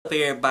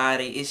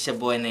Everybody, it's your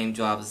boy named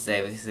Jarvis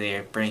Davis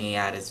here, bringing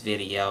out this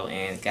video,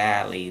 and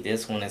golly,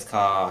 this one is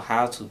called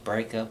How to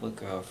Break Up with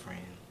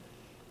Girlfriend.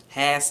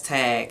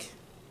 Hashtag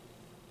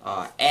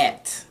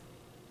at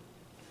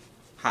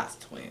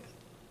Hodgetwins.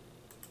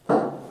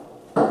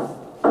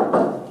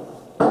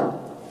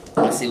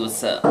 Let's see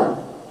what's up.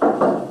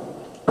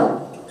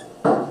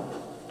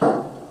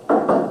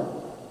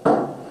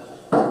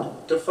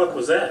 The fuck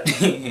was that?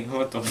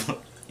 What the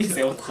fuck? You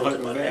said what the fuck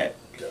was that?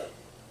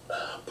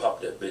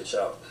 Pop that bitch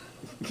out.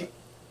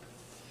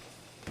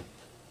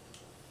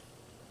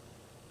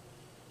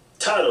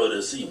 Title of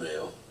this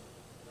email: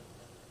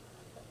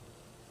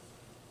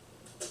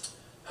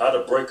 How to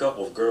Break Up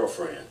with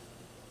Girlfriend.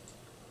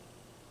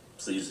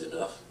 It's easy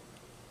enough.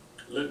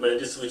 Look, man,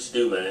 this is what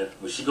you do, man.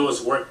 When she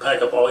goes to work,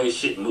 pack up all your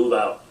shit and move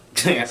out.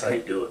 That's how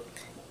you do it.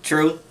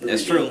 True.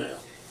 That's true.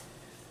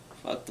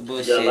 Fuck the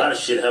bullshit. You got a lot of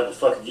shit. Have a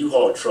fucking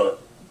U-Haul truck.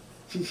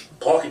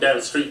 Park it down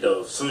the street,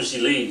 though. As soon as she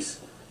leaves,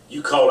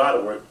 you call out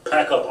of work,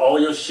 pack up all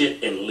your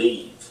shit, and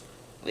leave.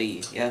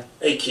 Leave, yeah.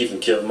 Hey, Keith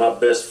and Kevin, my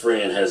best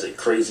friend has a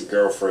crazy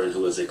girlfriend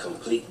who is a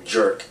complete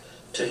jerk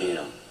to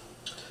him.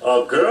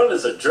 A girl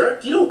is a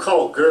jerk? You don't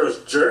call girls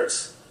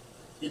jerks.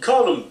 You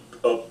call them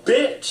a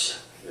bitch.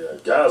 Yeah,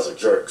 guys are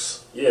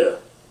jerks. Yeah.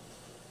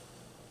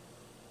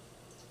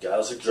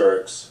 Guys are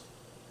jerks.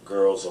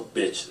 Girls are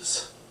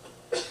bitches.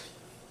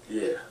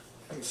 Yeah.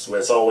 That's where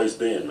it's always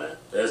been, man.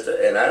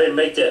 And I didn't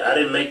make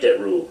that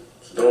rule.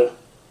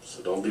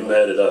 So don't be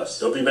mad at us.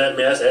 Don't be mad at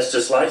me. That's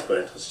just life,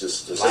 man. It's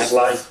just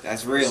life.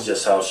 That's real. It's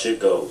just how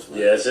shit goes, man.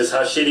 Yeah, it's just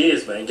how shit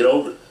is, man. Get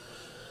over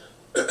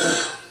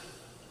it.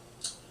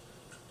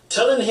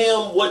 Telling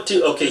him what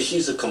to... Okay,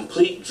 she's a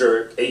complete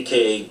jerk,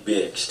 a.k.a.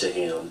 bitch to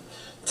him.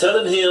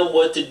 Telling him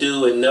what to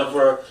do and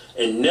never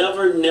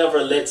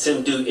lets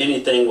him do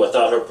anything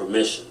without her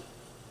permission.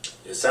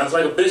 It sounds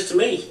like a bitch to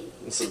me.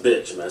 It's a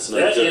bitch, man.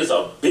 That is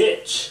a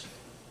bitch.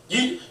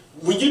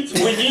 When you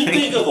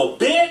think of a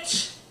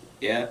bitch...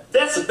 Yeah.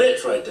 That's a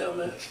bitch right there,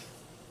 man.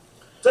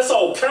 That's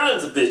all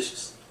kinds of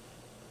bitches.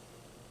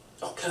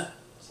 All kinds.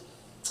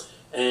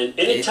 And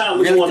anytime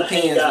we want to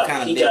hang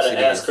out, he got to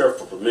ask her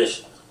for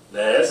permission.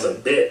 Nah, that's a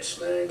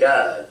bitch, man.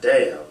 God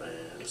damn,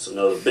 man. It's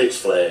another bitch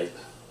flag.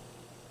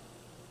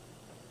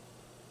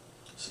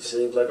 She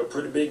seems like a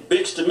pretty big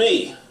bitch to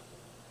me.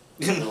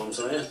 You know what I'm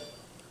saying?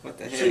 What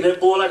the hell? Treat that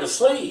boy like a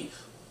slave.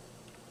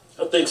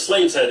 I think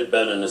slaves had it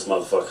better than this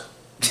motherfucker.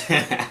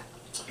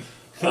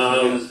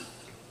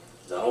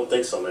 I don't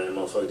think so, man.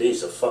 Motherfucker, they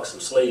used to fuck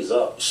some slaves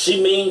up.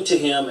 She mean to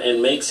him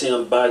and makes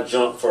him buy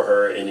junk for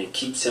her, and it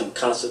keeps him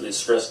constantly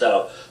stressed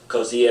out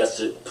because he has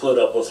to put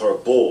up with her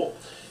bull.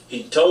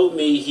 He told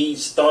me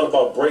he's thought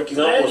about breaking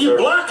up with her. You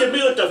blocking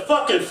me with the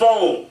fucking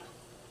phone.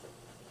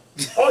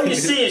 All you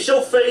see is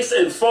your face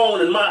and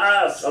phone and my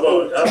eyes. How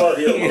about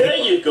him? There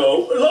you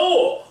go.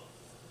 Lord.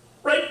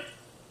 Right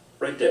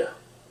there.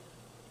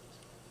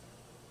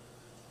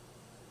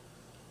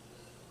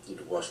 Need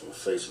to wash my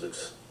face.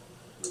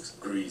 Looks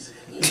greasy.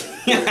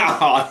 You know?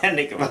 Oh, that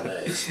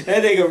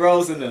nigga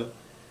roasting them.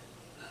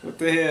 What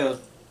the hell?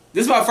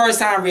 This is my first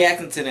time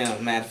reacting to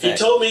them, matter of fact.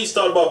 He told me he's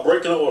thought about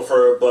breaking up with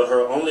her, but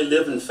her only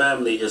living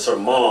family is her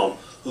mom,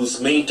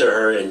 who's mean to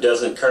her and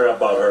doesn't care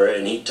about her.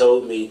 And he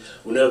told me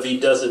whenever he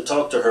doesn't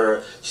talk to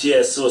her, she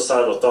has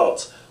suicidal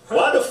thoughts.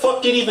 Why the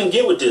fuck did he even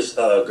get with this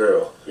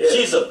girl? Yeah.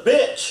 She's a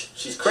bitch.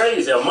 She's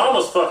crazy. Her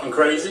mama's fucking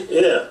crazy.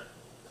 Yeah.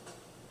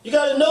 You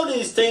gotta know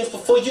these things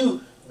before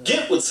you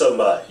get with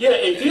somebody. Yeah,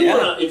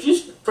 if you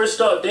first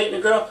start dating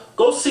a girl,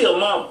 go see her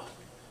mama.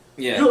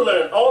 Yeah. You'll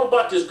learn all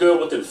about this girl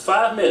within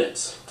 5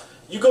 minutes.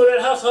 You go to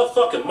that house, her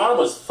fucking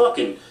mama's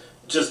fucking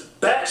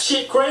just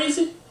batshit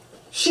crazy.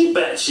 She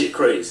batshit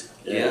crazy.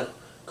 Yeah.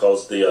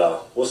 Cause the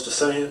what's the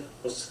saying?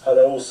 How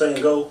that old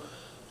saying go?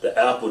 The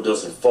apple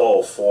doesn't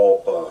fall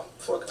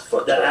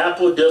the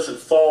apple doesn't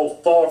fall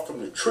far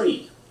from the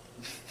tree.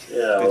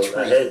 Yeah,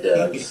 I had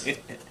that.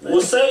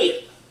 Well, say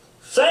it.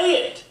 Say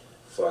it.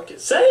 Fuck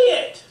it. Say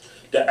it.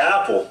 The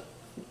apple,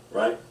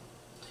 right?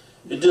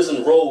 It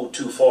doesn't roll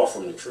too far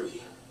from the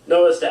tree.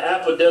 No, it's the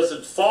apple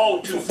doesn't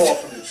fall too far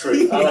from the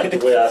tree. I like the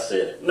way I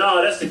said it.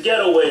 No, that's the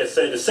ghetto way of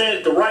saying it. Say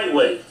it the right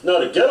way. No,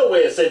 the ghetto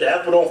way of saying the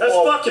apple don't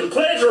fall. That's fucking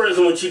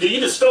plagiarism what you did.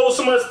 You just stole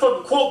somebody's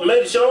fucking quote and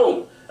made it your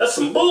own. That's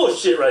some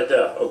bullshit right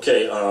there.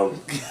 Okay,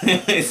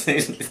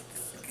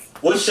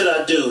 what should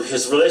I do?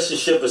 His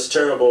relationship is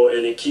terrible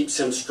and it keeps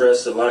him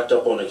stressed and locked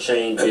up on a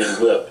chain being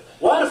whipped.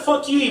 Why the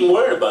fuck you even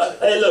worried about it?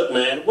 Hey, look,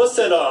 man. What's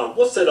that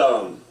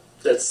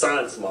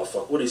science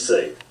motherfucker? What do you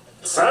say?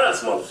 Science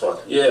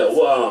motherfucker. Yeah,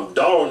 well,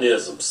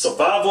 Darwinism.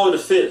 Survival of the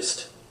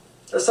fittest.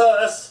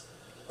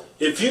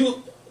 If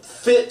you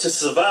fit to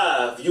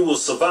survive, you will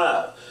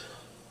survive.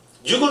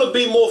 You're going to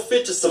be more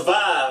fit to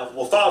survive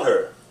without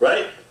her,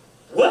 right?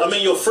 What? I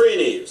mean, your friend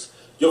is.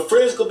 Your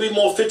friend's going to be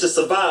more fit to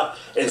survive.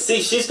 And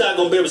see, she's not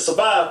going to be able to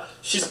survive.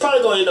 She's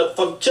probably going to end up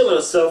fucking killing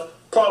herself.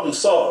 Problem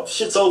solved.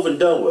 Shit's over and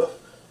done with.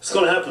 It's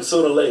going to happen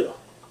sooner or later.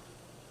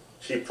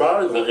 She's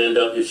probably going to end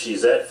up, if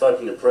she's that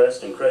fucking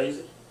depressed and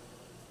crazy,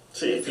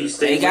 See, if he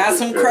they got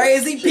some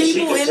crazy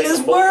people in this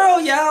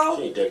world,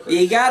 y'all.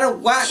 You gotta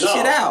watch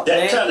shit out. That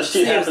man. kind of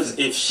shit happens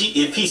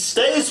if he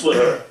stays with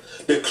her.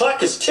 The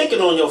clock is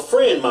ticking on your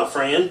friend, my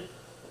friend.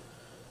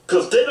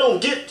 Cause they don't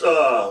get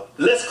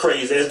less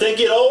crazy. As they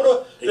get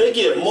older, they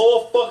get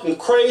more fucking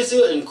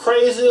crazier and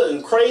crazier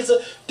and crazier.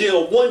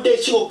 Till one day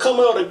she gonna come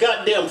out with a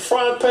goddamn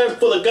frying pan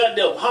full of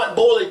goddamn hot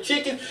boiled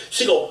chicken.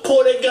 She gonna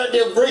pour that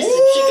goddamn greasy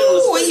chicken on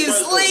the when you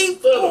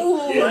sleep.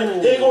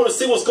 Right? They ain't gonna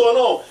see what's going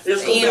on.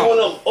 It's gonna be one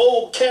of them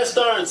old cast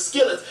iron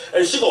skillets,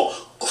 and she gonna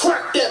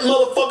crack that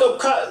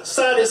motherfucker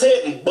upside his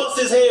head and bust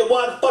his head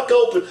wide the fuck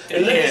open,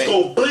 and then he's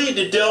gonna bleed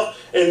to death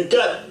and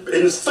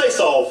his face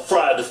all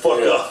fried the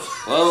fuck up.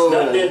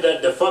 Not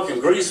that the fucking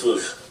grease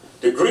was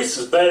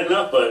bad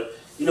enough, but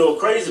you know,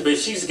 crazy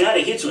bitch, she's got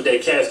to hit you with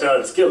that cast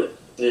iron skillet.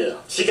 Yeah,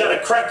 she got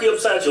to crack you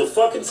upside your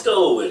fucking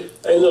skull with it.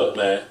 Hey, look,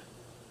 man.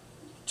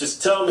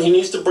 Just tell him he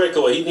needs to break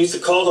away. He needs to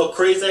call her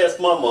crazy ass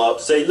mama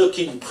up. Say, look,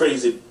 you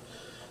crazy.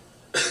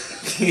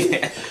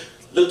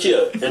 Look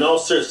here, in all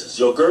seriousness,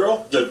 your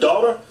girl, your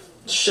daughter,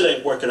 shit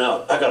ain't working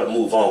out. I gotta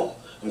move on.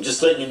 I'm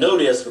just letting you know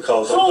this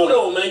because... Hold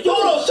on, man.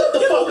 Hold on, shut the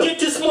fuck up. Get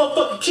this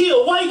motherfucker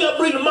killed. Why you gotta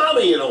bring the mama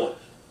in on it?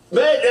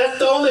 Man, that's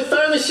the only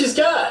family she's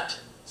got.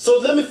 So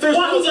let me finish.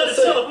 Why you gotta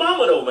tell the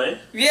mama though, man?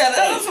 Yeah,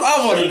 that's what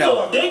I want to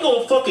know. They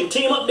gonna fucking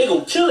team up. They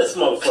gonna kill this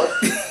motherfucker.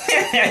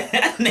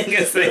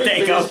 Nigga said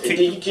they gonna kill.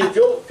 Then you give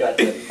your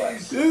goddamn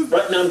advice.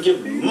 Right now I'm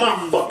giving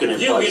my fucking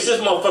advice. You get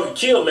this motherfucker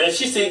killed, man.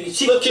 She said,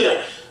 look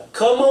here.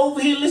 Come over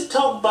here, let's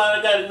talk about it.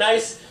 I got a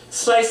nice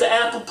slice of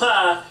apple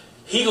pie.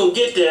 He gonna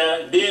get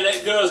there, then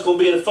that girl's gonna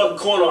be in the fucking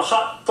corner, a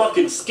hot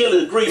fucking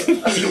skillet of grease. She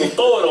gonna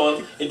throw it on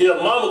him, and then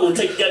her mama gonna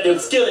take the goddamn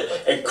skillet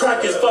and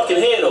crack his fucking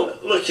head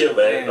open. Look here,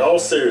 man. In all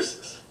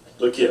seriousness.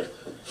 Look here.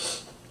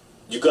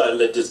 You gotta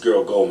let this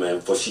girl go, man,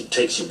 before she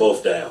takes you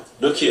both down.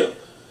 Look here.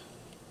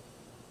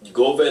 You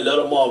go over and let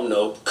her mom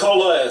know.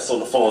 Call her ass on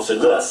the phone and say,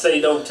 look. I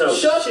say don't tell her.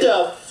 Shut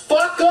the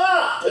fuck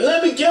up! And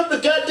let me give the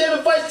goddamn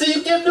advice till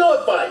you give no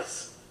advice.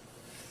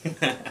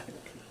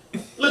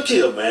 Look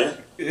here, man.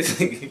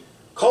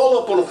 Call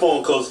up on the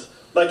phone, cause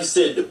like you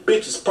said, the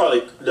bitch is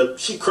probably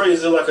she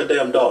crazy like her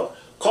damn daughter.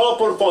 Call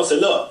up on the phone and say,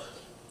 look,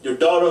 your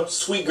daughter,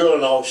 sweet girl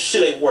and all,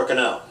 shit ain't working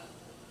out.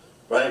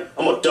 Right?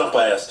 I'm gonna dump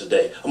her ass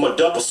today. I'm gonna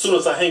dump her as soon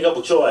as I hang up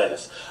with your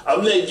ass.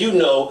 I'm letting you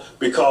know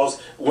because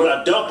when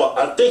I dump her,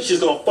 I think she's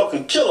gonna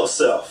fucking kill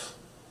herself.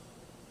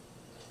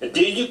 And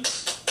then you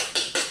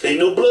ain't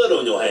no blood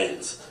on your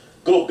hands.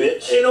 Go,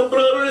 bitch. Ain't no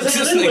blood on his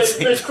hands anyway,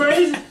 bitch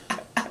crazy.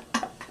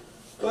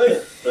 Go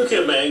ahead. Look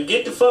here, man.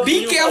 Get the fuck.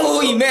 Be careful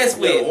who you mess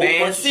with,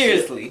 man.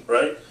 Seriously. Shit,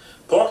 right?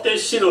 Park that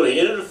shit on the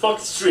end of the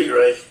fucking street,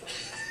 right?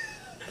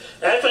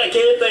 Act like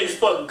everything's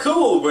fucking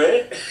cool,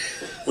 man.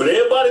 When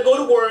everybody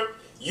go to work,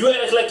 you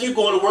act like you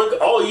going to work.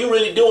 All you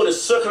really doing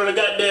is circling the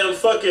goddamn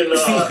fucking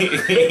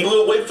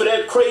neighborhood waiting for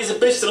that crazy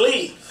bitch to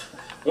leave.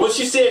 Once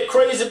you said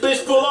crazy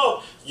bitch pull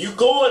off, you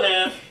go in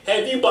there,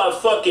 have you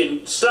about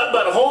fucking stop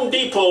by the Home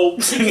Depot,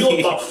 pick you up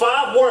about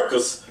 5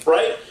 workers,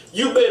 right?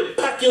 You better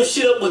pack your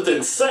shit up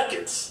within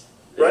seconds,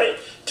 right?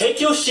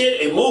 Take your shit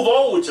and move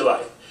on with your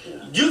life.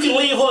 You can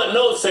leave her a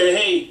note saying,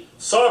 hey,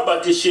 sorry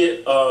about this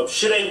shit.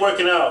 Shit ain't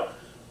working out.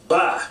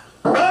 Bye.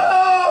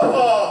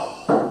 Oh!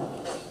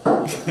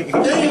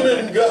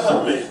 Demon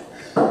got me.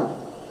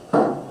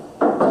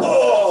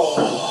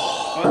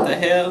 Oh! What the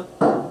hell?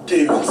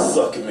 Demon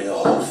sucking me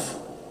off.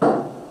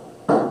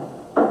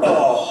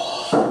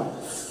 Oh!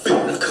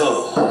 Finna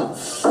come.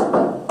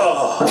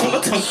 Oh!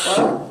 What the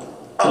fuck?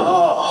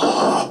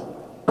 Oh!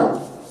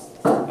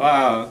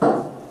 Wow.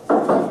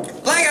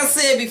 Like I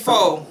said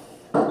before,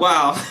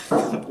 wow.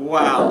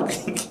 Wow.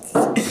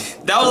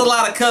 That was a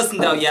lot of cussing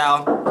though,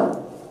 y'all.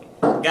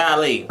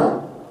 Golly.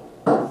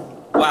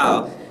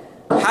 Wow.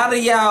 How do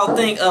y'all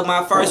think of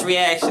my first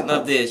reaction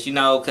of this, you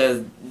know,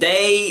 because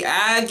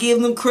I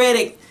give them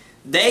credit.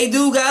 They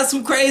do got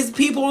some crazy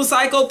people and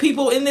psycho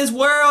people in this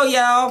world,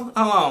 y'all.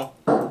 Hold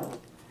on.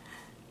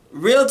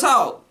 Real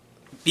talk.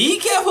 Be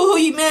careful who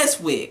you mess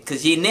with,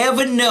 because you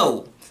never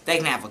know. They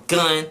can have a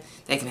gun.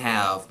 They can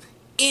have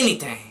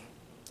anything.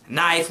 A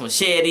knife,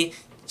 machete,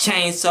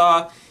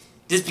 chainsaw.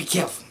 Just be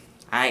careful,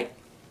 alright?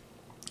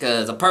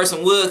 Because a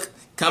person would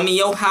come in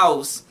your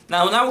house.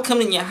 Now, when I would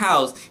come in your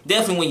house,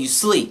 definitely when you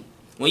sleep.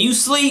 When you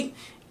sleep,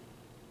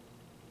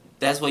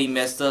 that's where you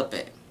messed up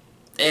at.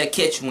 They'll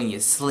catch you when you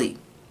sleep.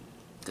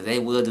 Because they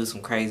will do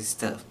some crazy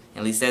stuff.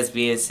 At least that's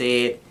being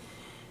said.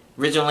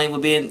 Original link will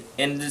be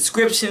in the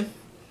description.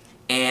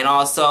 And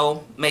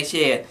also, make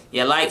sure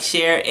you like,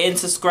 share, and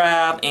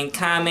subscribe, and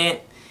comment.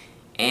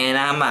 And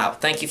I'm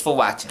out. Thank you for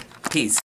watching. Peace.